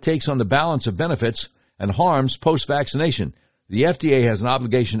public takes on the balance of benefits and harms post-vaccination. The FDA has an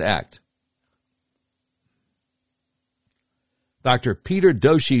obligation to act. Dr. Peter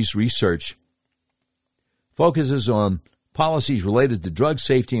Doshi's research focuses on policies related to drug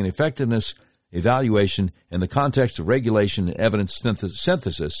safety and effectiveness evaluation in the context of regulation and evidence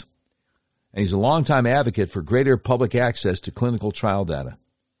synthesis, and he's a longtime advocate for greater public access to clinical trial data.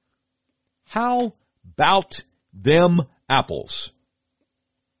 How about them apples?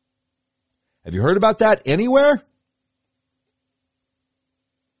 Have you heard about that anywhere?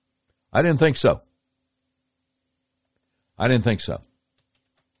 I didn't think so.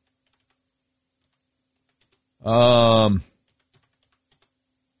 I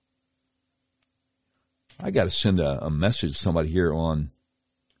got to send a message to somebody here on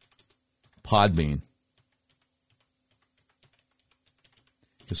Podbean.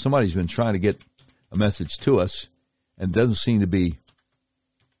 because somebody's been trying to get a message to us and doesn't seem to be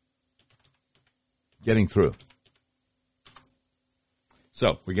getting through.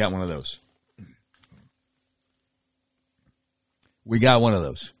 So we got one of those. We got one of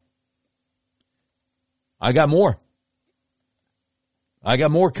those. I got more. I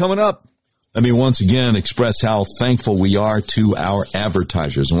got more coming up. Let me once again express how thankful we are to our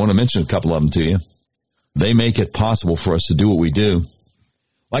advertisers. I want to mention a couple of them to you. They make it possible for us to do what we do.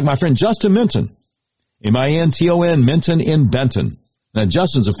 Like my friend Justin Minton, M-I-N-T-O-N, Minton in Benton. Now,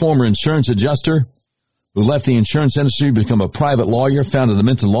 Justin's a former insurance adjuster who left the insurance industry to become a private lawyer, founded the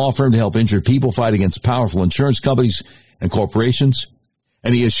Minton Law Firm to help injured people fight against powerful insurance companies and corporations.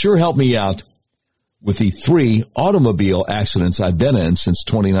 And he has sure helped me out with the 3 automobile accidents I've been in since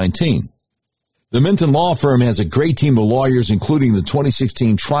 2019. The Minton Law Firm has a great team of lawyers, including the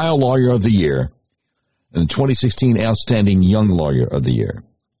 2016 Trial Lawyer of the Year and the 2016 Outstanding Young Lawyer of the Year.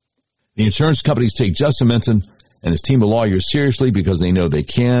 The insurance companies take Justin Minton and his team of lawyers seriously because they know they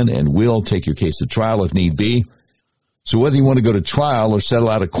can and will take your case to trial if need be. So whether you want to go to trial or settle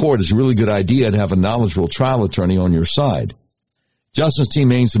out of court, it's a really good idea to have a knowledgeable trial attorney on your side. Justin's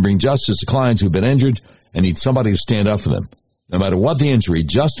team aims to bring justice to clients who've been injured and need somebody to stand up for them. No matter what the injury,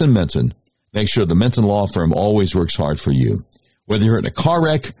 Justin Minton makes sure the Minton Law Firm always works hard for you. Whether you're in a car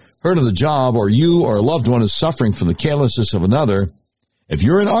wreck, hurt on the job, or you or a loved one is suffering from the carelessness of another, if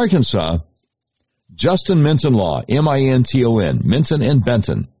you're in Arkansas, Justin Minton Law, M-I-N-T-O-N, Minton and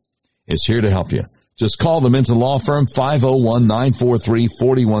Benton, is here to help you. Just call the Minton Law Firm,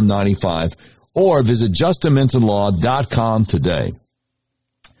 501-943-4195, or visit justinmintonlaw.com today.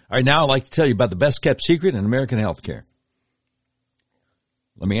 All right, now I'd like to tell you about the best kept secret in American healthcare.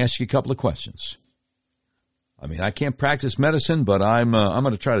 Let me ask you a couple of questions. I mean, I can't practice medicine, but I'm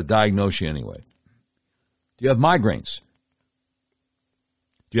going to try to diagnose you anyway. Do you have migraines?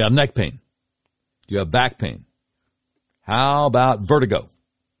 Do you have neck pain? Do you have back pain? How about vertigo?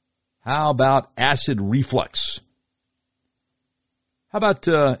 How about acid reflux? How about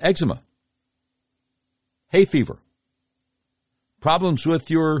eczema? Hay fever? Problems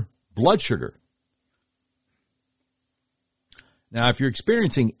with your blood sugar? Now, if you're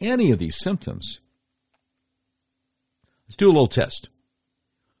experiencing any of these symptoms, let's do a little test.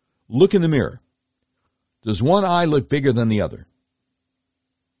 Look in the mirror. Does one eye look bigger than the other?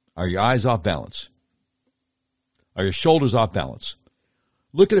 Are your eyes off balance? Are your shoulders off balance?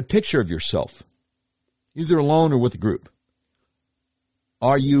 Look at a picture of yourself, either alone or with a group.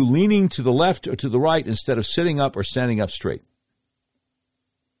 Are you leaning to the left or to the right instead of sitting up or standing up straight?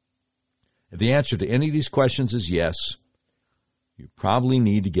 If the answer to any of these questions is yes, you probably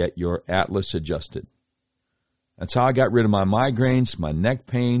need to get your atlas adjusted. That's how I got rid of my migraines, my neck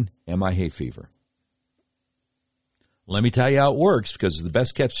pain, and my hay fever. Let me tell you how it works, because it's the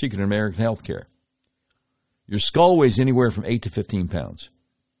best kept secret in American healthcare. Your skull weighs anywhere from 8 to 15 pounds.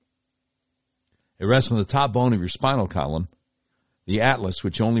 It rests on the top bone of your spinal column, the atlas,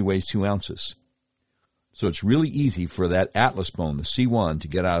 which only weighs 2 ounces. So it's really easy for that atlas bone, the C1, to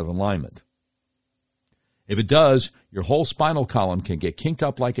get out of alignment. If it does, your whole spinal column can get kinked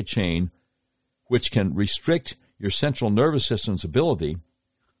up like a chain, which can restrict your central nervous system's ability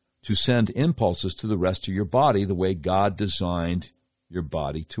to send impulses to the rest of your body the way God designed your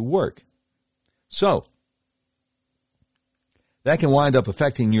body to work. So, that can wind up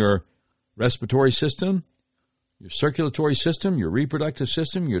affecting your respiratory system, your circulatory system, your reproductive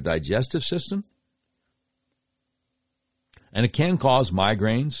system, your digestive system. And it can cause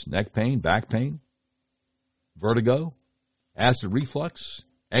migraines, neck pain, back pain, vertigo, acid reflux,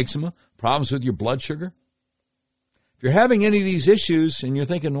 eczema, problems with your blood sugar. If you're having any of these issues and you're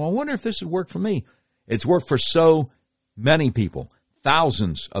thinking, well, I wonder if this would work for me. It's worked for so many people,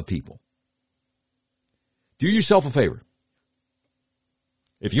 thousands of people. Do yourself a favor.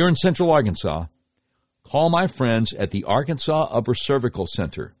 If you're in Central Arkansas, call my friends at the Arkansas Upper Cervical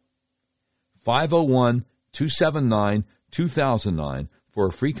Center, 501-279-2009, for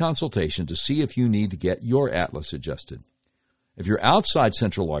a free consultation to see if you need to get your atlas adjusted. If you're outside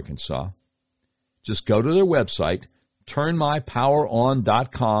Central Arkansas, just go to their website,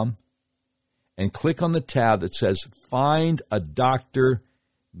 turnmypoweron.com, and click on the tab that says Find a Doctor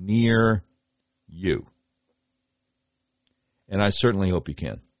Near You. And I certainly hope you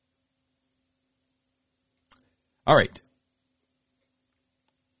can. All right.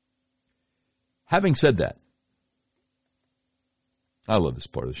 Having said that, I love this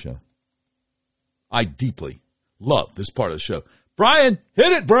part of the show. I deeply love this part of the show. Brian,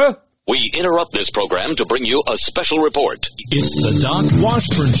 hit it, bro. We interrupt this program to bring you a special report. It's the Doc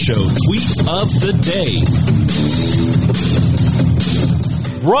Washburn Show Tweet of the Day.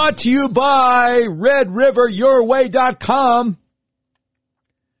 Brought to you by RedRiverYourWay.com.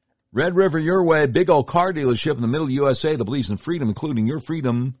 Red River Your Way, big old car dealership in the middle of the USA that believes in freedom, including your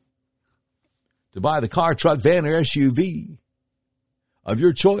freedom to buy the car, truck, van, or SUV of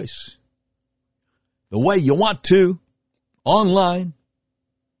your choice the way you want to, online.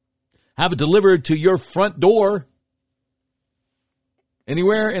 Have it delivered to your front door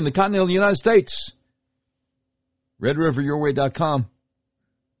anywhere in the continental United States. RedRiverYourWay.com.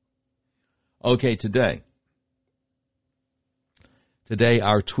 Okay, today,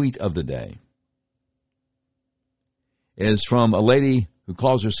 our tweet of the day is from a lady who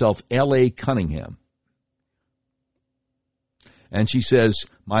calls herself L.A. Cunningham. And she says,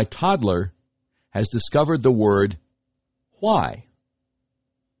 my toddler has discovered the word why.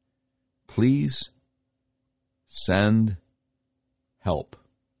 Please send help.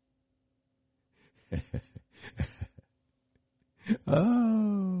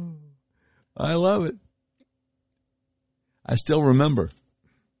 Oh, I love it. I still remember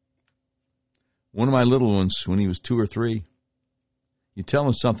one of my little ones when he was 2 or 3. You tell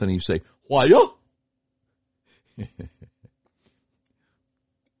him something and you say, why?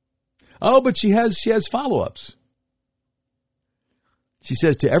 Oh, but she has follow-ups. She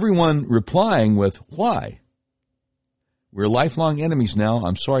says to everyone replying with, why? We're lifelong enemies now.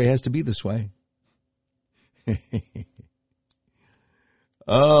 I'm sorry it has to be this way.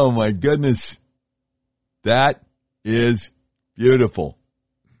 Oh, my goodness. That is beautiful.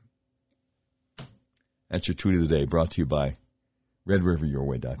 That's your tweet of the day, brought to you by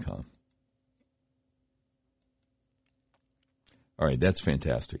RedRiverYourWay.com. All right, that's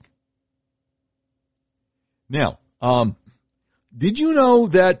fantastic. Now, did you know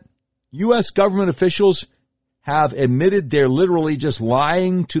that U.S. government officials have admitted they're literally just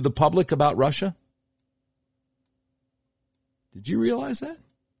lying to the public about Russia? Did you realize that?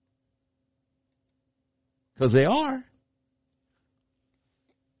 Because they are.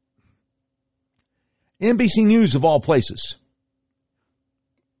 NBC News, of all places.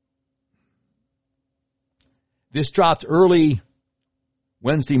 This dropped early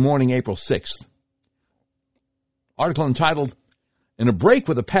Wednesday morning, April 6th. Article entitled, in a break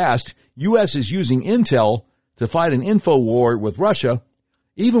with the past, U.S. is using intel to fight an info war with Russia,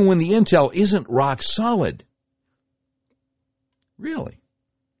 even when the intel isn't rock solid. Really?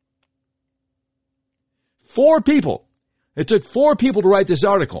 4 people. It took 4 people to write this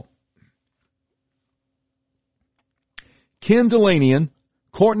article. Ken Delanian,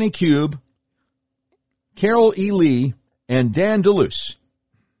 Courtney Cube, Carol E. Lee, and Dan DeLuce.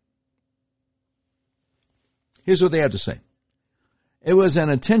 Here's what they have to say. It was an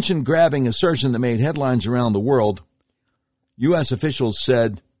attention-grabbing assertion that made headlines around the world. U.S. officials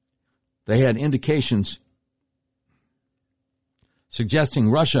said they had indications suggesting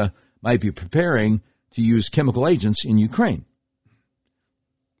Russia might be preparing to use chemical agents in Ukraine.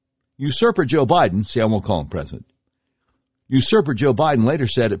 Usurper Joe Biden, see, I won't call him president. Usurper Joe Biden later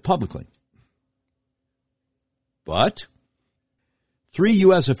said it publicly. But 3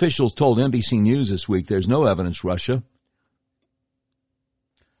 U.S. officials told NBC News this week there's no evidence Russia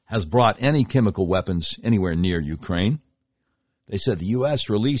has brought any chemical weapons anywhere near Ukraine. They said the U.S.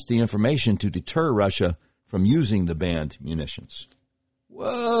 released the information to deter Russia from using the banned munitions.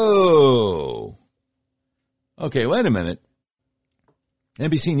 Whoa. Okay, wait a minute.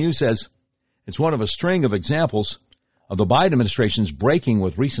 NBC News says it's one of a string of examples of the Biden administration's breaking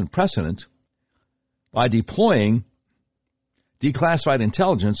with recent precedent by deploying declassified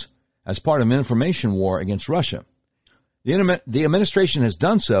intelligence as part of an information war against Russia. The administration has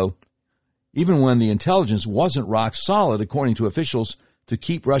done so even when the intelligence wasn't rock solid, according to officials, to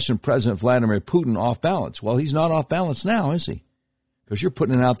keep Russian President Vladimir Putin off balance. Well, he's not off balance now, is he? Because you're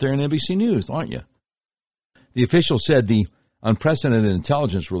putting it out there in NBC News, aren't you? The official said the unprecedented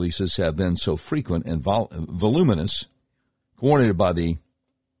intelligence releases have been so frequent and voluminous, coordinated by the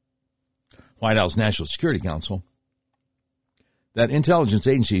White House National Security Council, that intelligence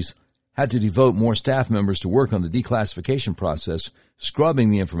agencies had to devote more staff members to work on the declassification process, scrubbing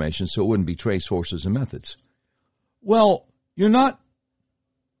the information so it wouldn't betray sources and methods. Well, you're not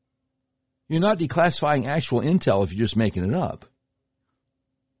declassifying actual intel if you're just making it up.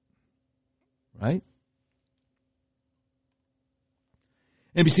 Right?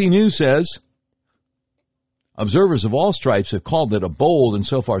 NBC News says observers of all stripes have called it a bold and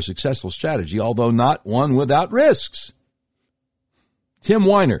so far successful strategy, although not one without risks. Tim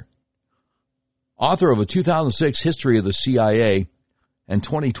Weiner, author of a 2006 History of the CIA and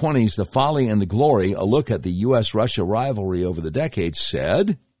 2020's The Folly and the Glory, a look at the U.S.-Russia rivalry over the decades,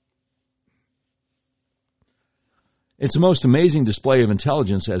 said, It's the most amazing display of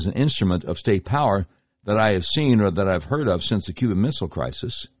intelligence as an instrument of state power that I have seen or that I've heard of since the Cuban Missile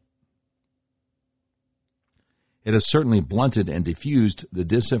Crisis. It has certainly blunted and diffused the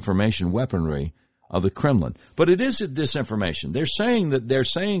disinformation weaponry of the Kremlin. But it is a disinformation. They're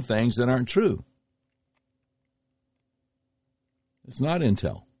saying things that aren't true. It's not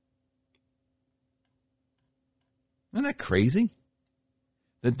intel. Isn't that crazy?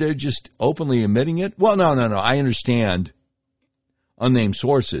 That they're just openly admitting it? Well, no. I understand unnamed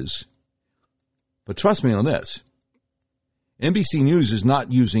sources. But trust me on this. NBC News is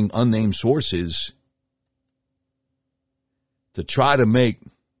not using unnamed sources to try to make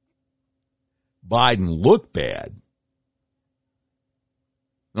Biden look bad.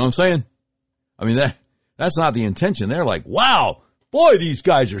 Know what I'm saying? I mean, that's not the intention. They're like, wow, boy, these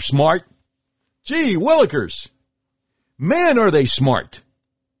guys are smart. Gee, Willikers. Man, are they smart.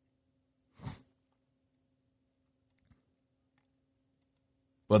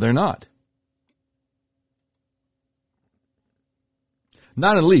 But they're not.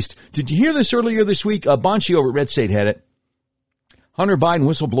 Not in the least. Did you hear this earlier this week? Bonchi over at Red State had it. Hunter Biden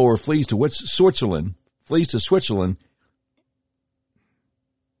whistleblower flees to Switzerland,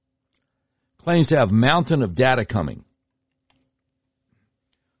 claims to have mountain of data coming.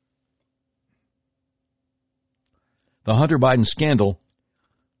 The Hunter Biden scandal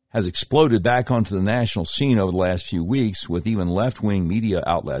has exploded back onto the national scene over the last few weeks, with even left-wing media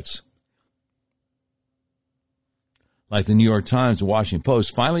outlets like the New York Times and Washington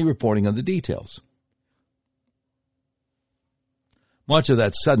Post finally reporting on the details. Much of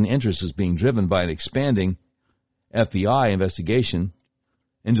that sudden interest is being driven by an expanding FBI investigation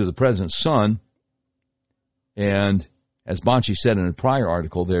into the president's son. And as Bonchi said in a prior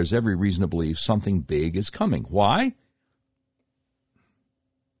article, there's every reason to believe something big is coming. Why?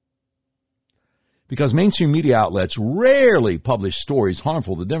 Because mainstream media outlets rarely publish stories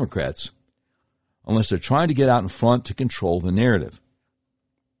harmful to Democrats unless they're trying to get out in front to control the narrative.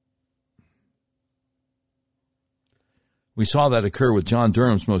 We saw that occur with John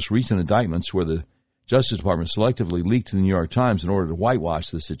Durham's most recent indictments, where the Justice Department selectively leaked to the New York Times in order to whitewash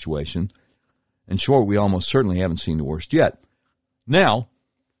the situation. In short, we almost certainly haven't seen the worst yet. Now,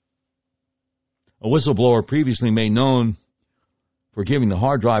 a whistleblower previously made known for giving the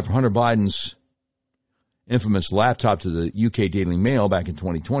hard drive for Hunter Biden's infamous laptop to the UK Daily Mail back in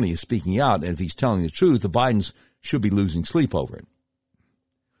 2020 is speaking out, and if he's telling the truth, the Bidens should be losing sleep over it.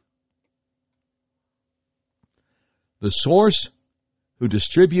 The source who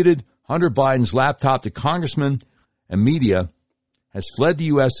distributed Hunter Biden's laptop to congressmen and media has fled the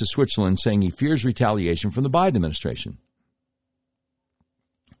U.S. to Switzerland, saying he fears retaliation from the Biden administration.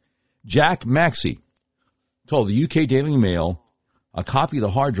 Jack Maxey told the UK Daily Mail a copy of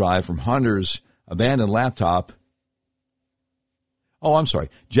the hard drive from Hunter's abandoned laptop.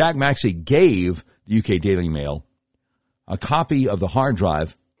 Jack Maxey gave the UK Daily Mail a copy of the hard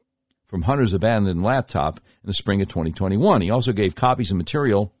drive from Hunter's abandoned laptop in the spring of 2021. He also gave copies of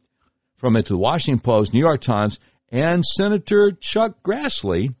material from it to the Washington Post, New York Times, and Senator Chuck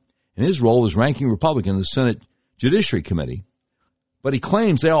Grassley in his role as ranking Republican in the Senate Judiciary Committee. But he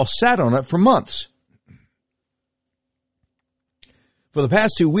claims they all sat on it for months. For the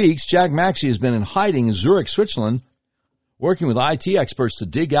past 2 weeks, Jack Maxey has been in hiding in Zurich, Switzerland, working with IT experts to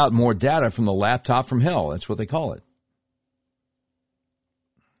dig out more data from the laptop from hell. That's what they call it.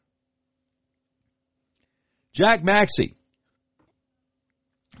 Jack Maxey,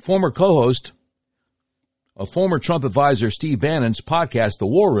 former co-host of former Trump advisor Steve Bannon's podcast, The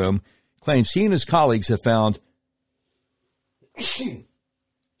War Room, claims he and his colleagues have found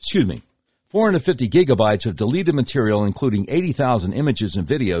 450 gigabytes of deleted material, including 80,000 images and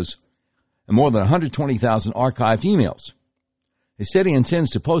videos, and more than 120,000 archived emails. He said he intends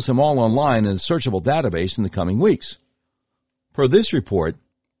to post them all online in a searchable database in the coming weeks. Per this report,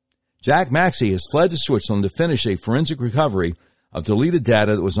 Jack Maxey has fled to Switzerland to finish a forensic recovery of deleted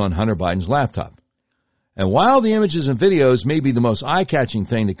data that was on Hunter Biden's laptop. And while the images and videos may be the most eye-catching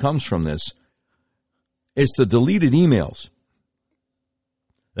thing that comes from this, it's the deleted emails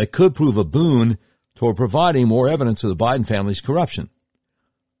that could prove a boon toward providing more evidence of the Biden family's corruption.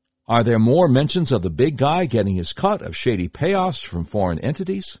 Are there more mentions of the big guy getting his cut of shady payoffs from foreign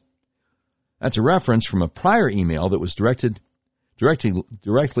entities? That's a reference from a prior email that was directly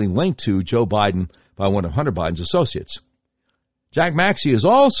linked to Joe Biden by one of Hunter Biden's associates. Jack Maxey is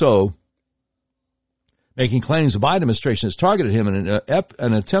also making claims the Biden administration has targeted him in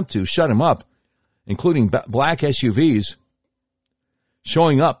an attempt to shut him up, including black SUVs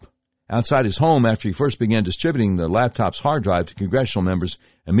showing up outside his home after he first began distributing the laptop's hard drive to congressional members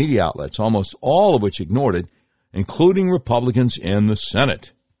and media outlets, almost all of which ignored it, including Republicans in the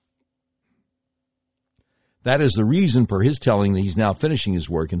Senate. That is the reason for his telling that he's now finishing his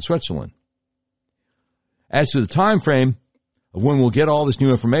work in Switzerland. As to the time frame of when we'll get all this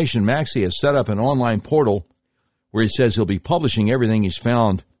new information, Maxey has set up an online portal where he says he'll be publishing everything he's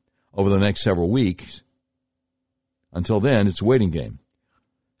found over the next several weeks. Until then, it's a waiting game.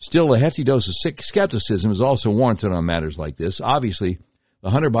 Still, a hefty dose of skepticism is also warranted on matters like this. Obviously, the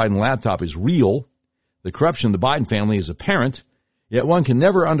Hunter Biden laptop is real. The corruption of the Biden family is apparent. Yet one can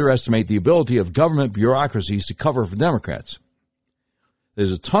never underestimate the ability of government bureaucracies to cover for Democrats.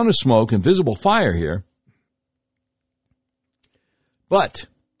 There's a ton of smoke and visible fire here. But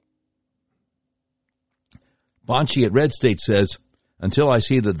Bonchi at Red State says, until I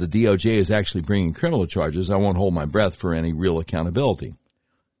see that the DOJ is actually bringing criminal charges, I won't hold my breath for any real accountability.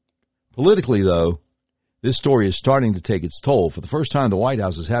 Politically, though, this story is starting to take its toll. For the first time, the White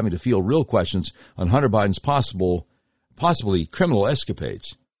House is having to field real questions on Hunter Biden's possibly criminal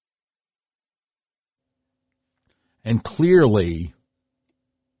escapades. And clearly,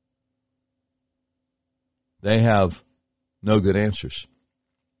 they have no good answers.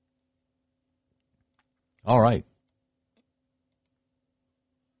 All right.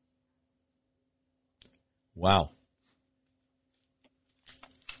 Wow.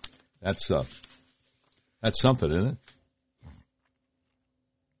 That's something, isn't it?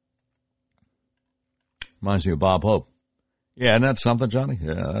 Reminds me of Bob Hope. Yeah, and that's something, Johnny.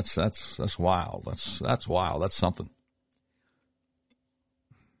 Yeah, that's wild. That's wild. That's something.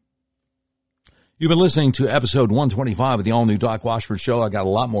 You've been listening to episode 125 of the all-new Doc Washburn Show. I got a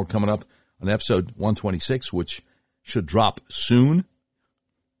lot more coming up on episode 126, which should drop soon.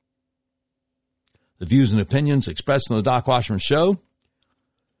 The views and opinions expressed on the Doc Washburn Show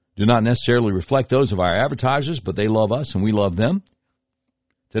do not necessarily reflect those of our advertisers, but they love us and we love them.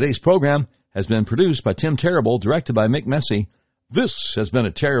 Today's program has been produced by Tim Terrible, directed by Mick Messy. This has been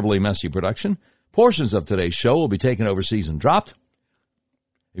a terribly messy production. Portions of today's show will be taken overseas and dropped.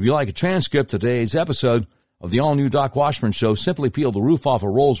 If you like a transcript of today's episode of the all-new Doc Washburn Show, simply peel the roof off a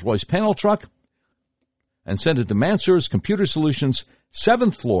Rolls-Royce panel truck and send it to Mansour's Computer Solutions,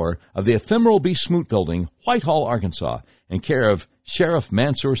 7th floor of the ephemeral B. Smoot Building, Whitehall, Arkansas, in care of Sheriff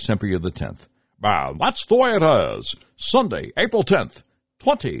Mansour Sempier X. Well, that's the way it is. Sunday, April 10th,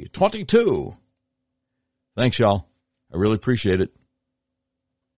 2022. Thanks, y'all. I really appreciate it.